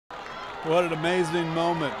What an amazing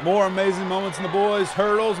moment. More amazing moments in the boys'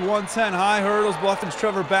 hurdles. 110 high hurdles. Bluffton's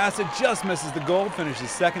Trevor Bassitt just misses the goal,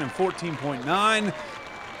 finishes second in 14.9.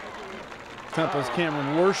 Temple's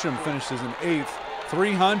Cameron Worsham finishes in 8th.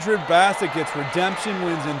 300, Bassitt gets redemption,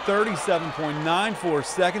 wins in 37.94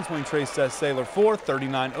 seconds. Wayne Trace Saylor 4th,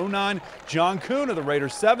 39.09. John Kuhn of the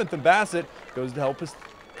Raiders 7th, and Bassitt goes to help his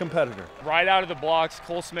competitor. Right out of the blocks,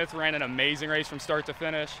 Cole Smith ran an amazing race from start to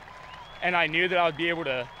finish, and I knew that I would be able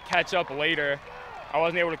to catch up later. I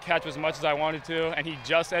wasn't able to catch as much as I wanted to, and he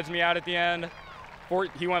just edged me out at the end.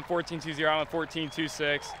 He went 14.20, I went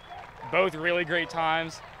 14.26. Both really great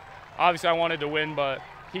times. Obviously, I wanted to win, but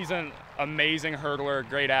he's an amazing hurdler,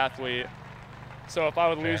 great athlete. So if I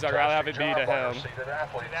would lose, I'd rather have it be to him. Did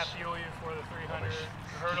that fuel you for the 300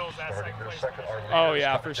 hurdles, that second place? Oh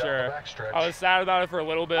yeah, for sure. I was sad about it for a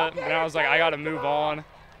little bit, and I was like, I got to move on.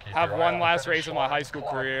 Have one last race of my high school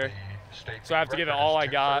career, so I have to give it all I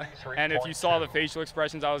got. And if you saw the facial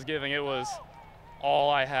expressions I was giving, it was all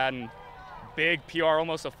I had. And big PR,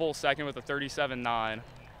 almost a full second with a 37.9.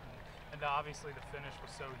 And obviously the finish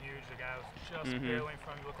was so huge. The guy was just barely in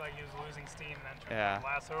front. He looked like he was losing steam. And then the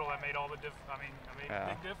last hurdle, that made all the difference. I mean,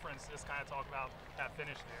 big difference. Just kind of talk about that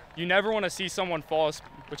finish there. You never want to see someone fall,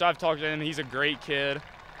 which I've talked to him. He's a great kid.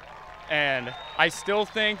 And I still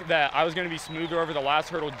think that I was going to be smoother over the last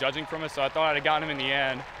hurdle judging from it, so I thought I'd have gotten him in the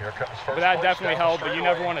end. But that definitely helped, but you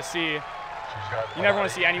never want to see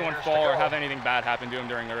anyone fall or have anything bad happen to him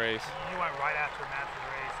during the race. You went right after him after the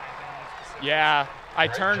race. Anything specific? Yeah, I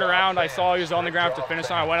turned around, I saw he was on the ground after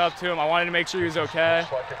finishing. I went up to him, I wanted to make sure he was okay.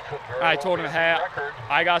 And I told him, hey,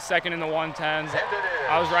 I got second in the 110s.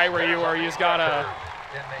 I was right where you were. You just gotta,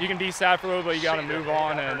 you can be sad for a little bit, you gotta move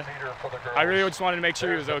on. And I really just wanted to make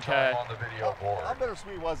sure he was okay. How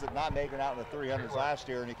bittersweet was it not making out in the 300s last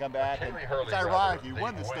year, and you come back and it's ironic you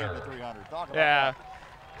won the state in the 300. Talk about that.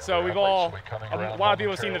 So we've all, a lot of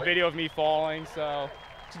people have seen the video of me falling, so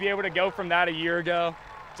to be able to go from that a year ago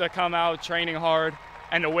to come out training hard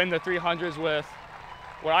and to win the 300s with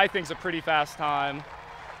what I think is a pretty fast time,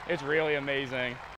 it's really amazing.